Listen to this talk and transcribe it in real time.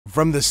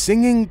From the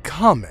Singing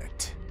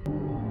Comet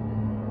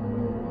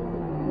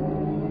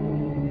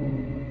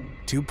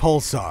to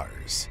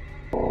Pulsars,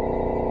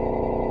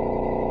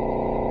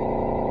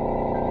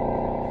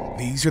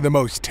 these are the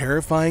most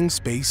terrifying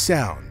space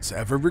sounds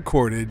ever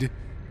recorded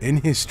in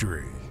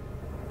history.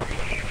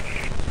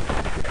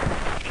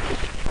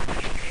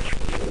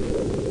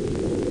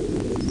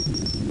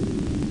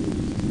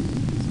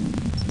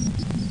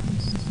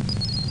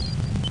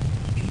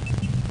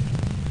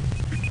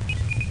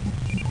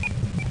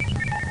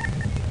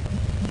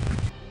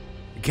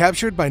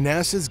 Captured by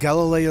NASA's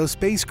Galileo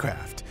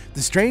spacecraft,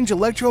 the strange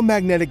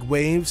electromagnetic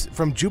waves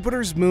from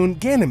Jupiter's moon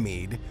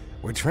Ganymede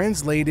were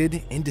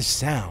translated into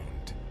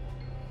sound.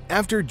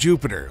 After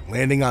Jupiter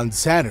landing on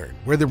Saturn,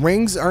 where the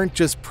rings aren't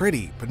just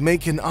pretty but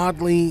make an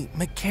oddly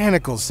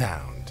mechanical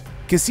sound,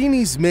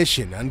 Cassini's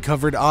mission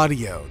uncovered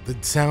audio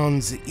that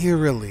sounds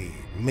eerily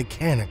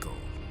mechanical.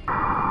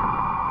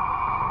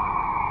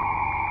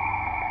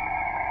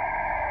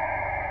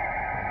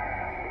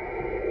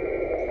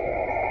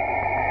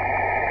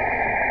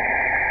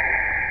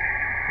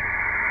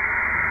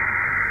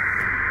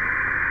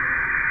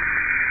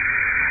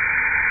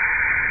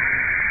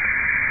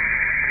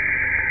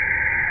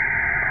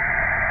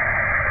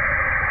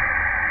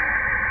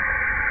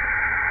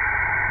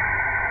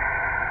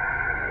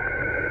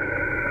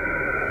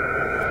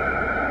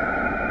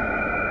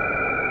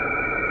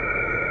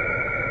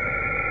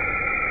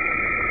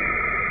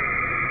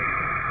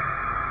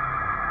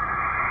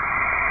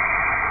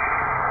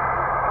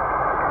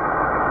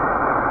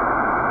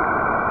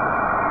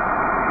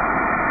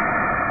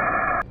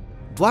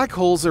 Black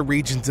holes are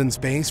regions in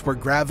space where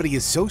gravity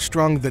is so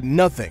strong that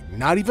nothing,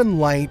 not even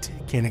light,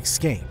 can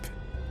escape.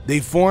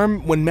 They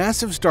form when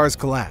massive stars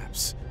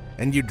collapse,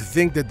 and you'd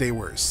think that they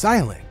were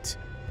silent.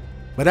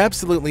 But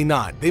absolutely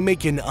not, they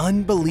make an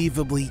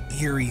unbelievably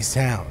eerie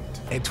sound.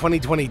 In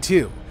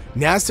 2022,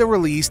 NASA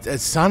released a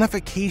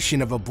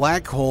sonification of a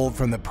black hole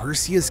from the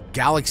Perseus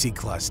galaxy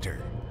cluster.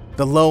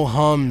 The low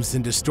hums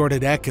and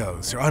distorted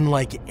echoes are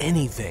unlike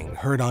anything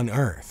heard on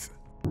Earth.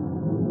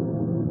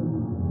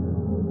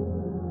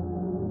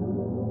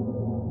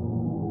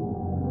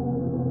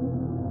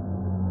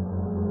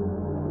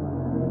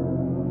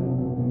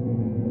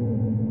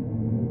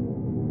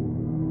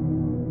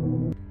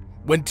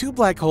 When two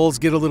black holes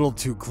get a little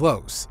too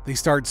close, they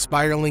start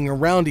spiraling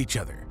around each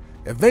other.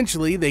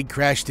 Eventually, they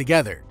crash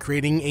together,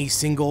 creating a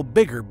single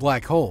bigger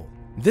black hole.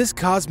 This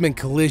cosmic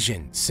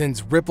collision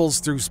sends ripples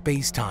through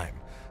space-time.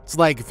 It's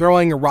like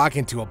throwing a rock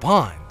into a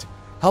pond,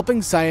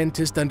 helping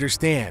scientists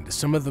understand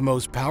some of the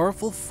most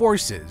powerful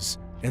forces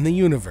in the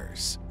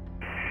universe.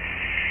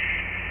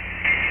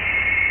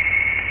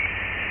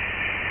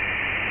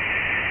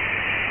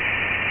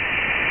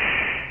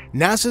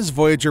 NASA's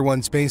Voyager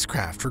 1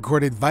 spacecraft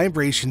recorded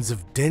vibrations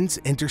of dense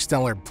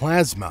interstellar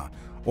plasma,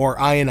 or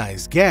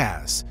ionized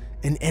gas,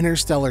 in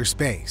interstellar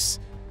space.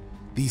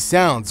 These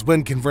sounds,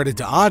 when converted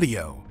to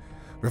audio,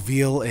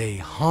 reveal a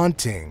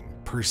haunting,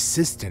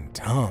 persistent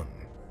hum.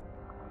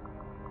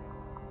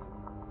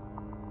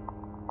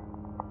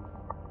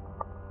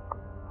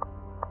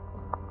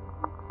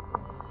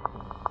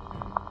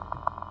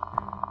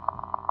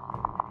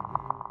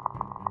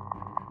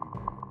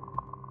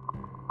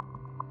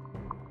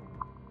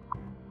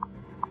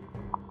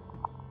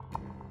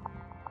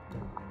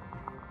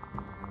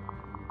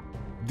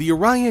 The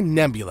Orion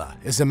Nebula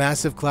is a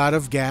massive cloud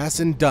of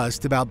gas and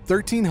dust about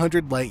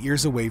 1,300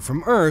 light-years away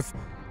from Earth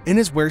and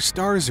is where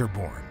stars are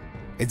born.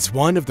 It's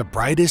one of the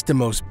brightest and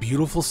most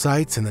beautiful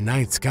sights in the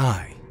night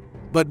sky.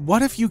 But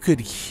what if you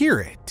could hear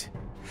it?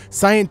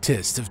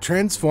 Scientists have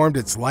transformed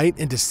its light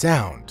into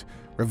sound,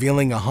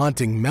 revealing a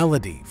haunting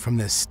melody from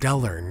this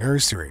stellar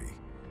nursery.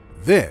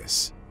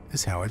 This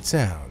is how it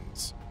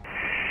sounds.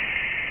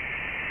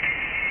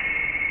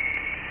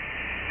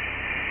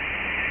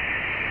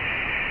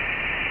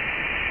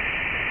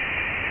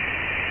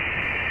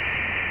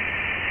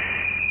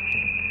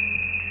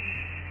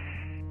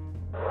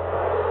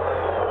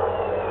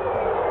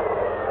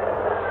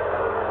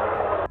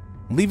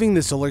 Leaving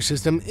the solar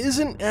system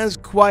isn't as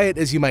quiet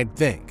as you might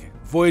think.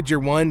 Voyager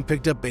 1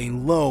 picked up a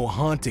low,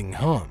 haunting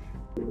hum.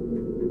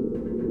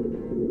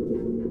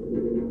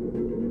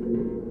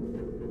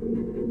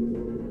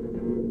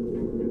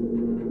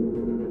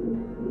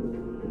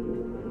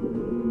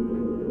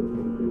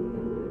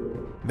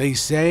 They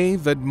say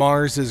that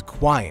Mars is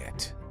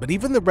quiet, but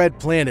even the red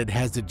planet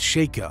has its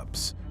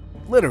shakeups.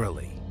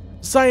 Literally.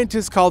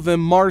 Scientists call them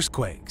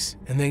Marsquakes,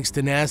 and thanks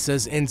to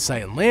NASA's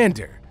InSight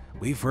lander,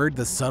 we've heard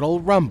the subtle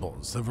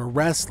rumbles of a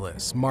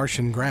restless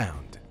Martian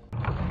ground.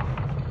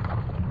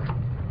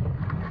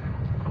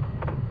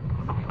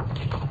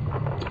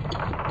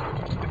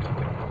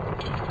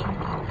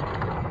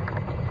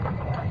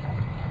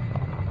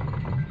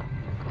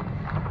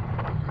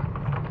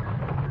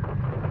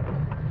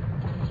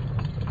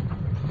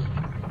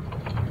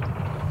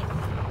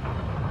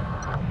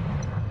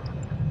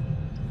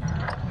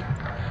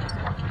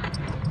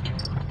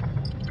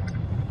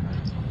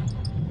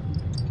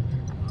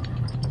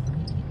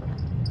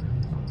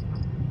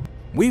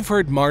 We've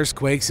heard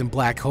Marsquakes and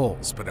black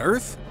holes, but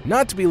Earth?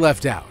 Not to be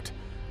left out.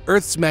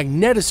 Earth's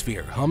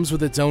magnetosphere hums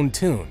with its own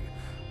tune,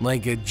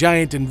 like a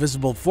giant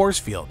invisible force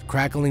field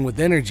crackling with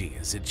energy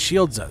as it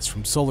shields us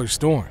from solar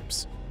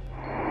storms.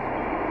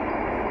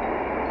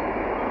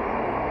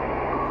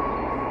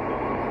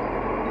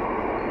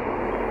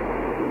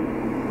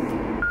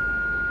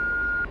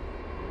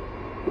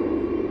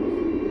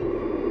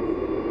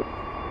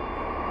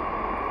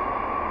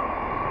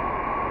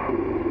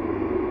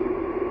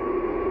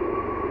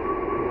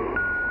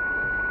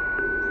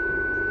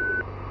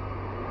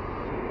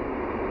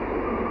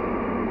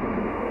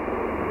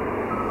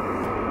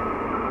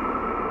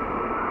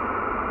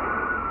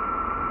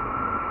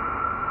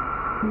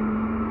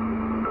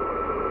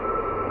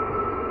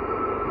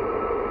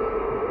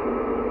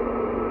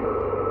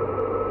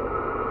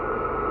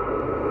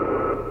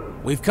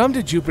 We've come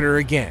to Jupiter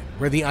again,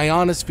 where the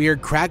Ionosphere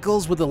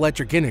crackles with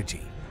electric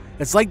energy.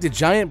 It's like the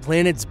giant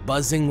planets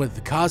buzzing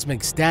with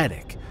cosmic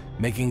static,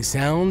 making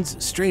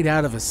sounds straight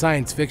out of a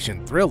science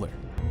fiction thriller.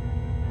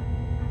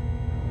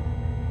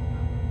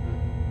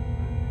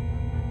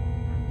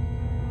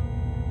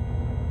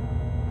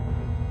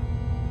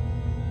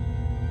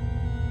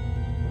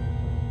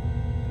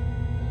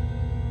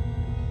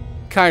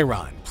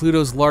 Kyron,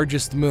 Pluto's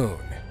largest moon.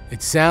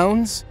 It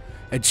sounds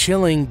a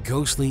chilling,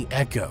 ghostly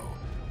echo,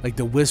 like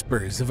the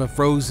whispers of a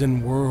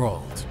frozen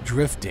world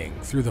drifting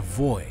through the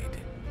void.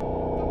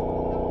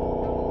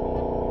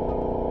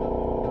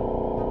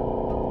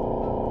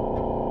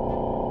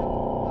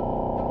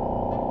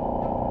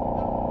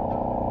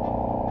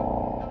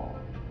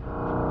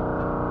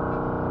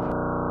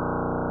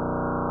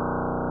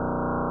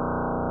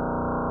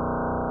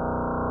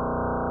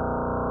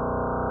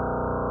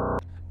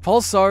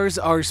 Pulsars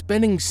are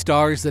spinning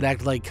stars that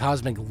act like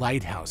cosmic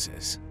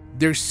lighthouses.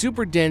 They're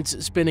super dense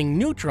spinning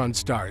neutron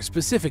stars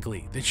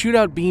specifically that shoot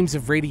out beams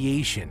of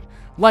radiation,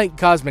 like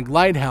cosmic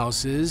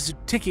lighthouses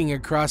ticking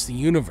across the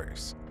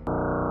universe.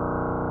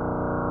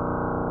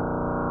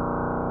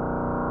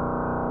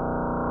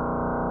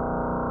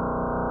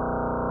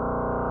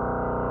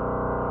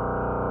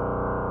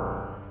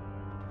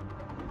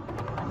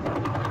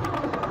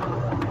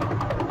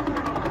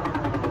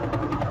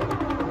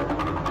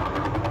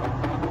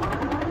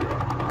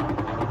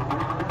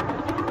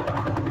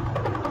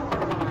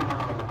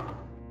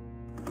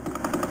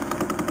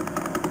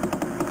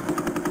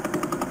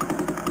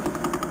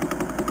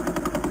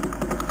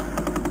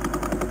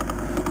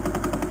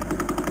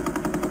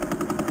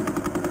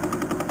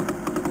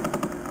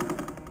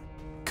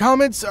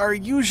 Comets are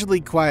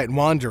usually quiet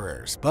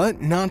wanderers,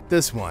 but not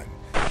this one.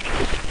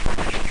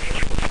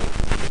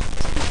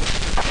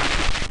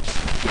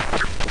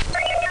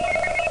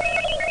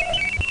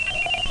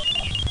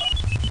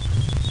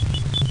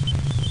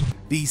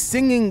 The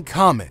Singing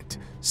Comet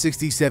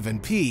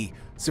 67P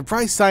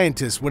surprised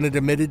scientists when it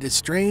emitted a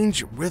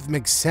strange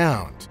rhythmic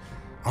sound,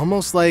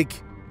 almost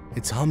like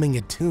it's humming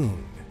a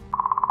tune.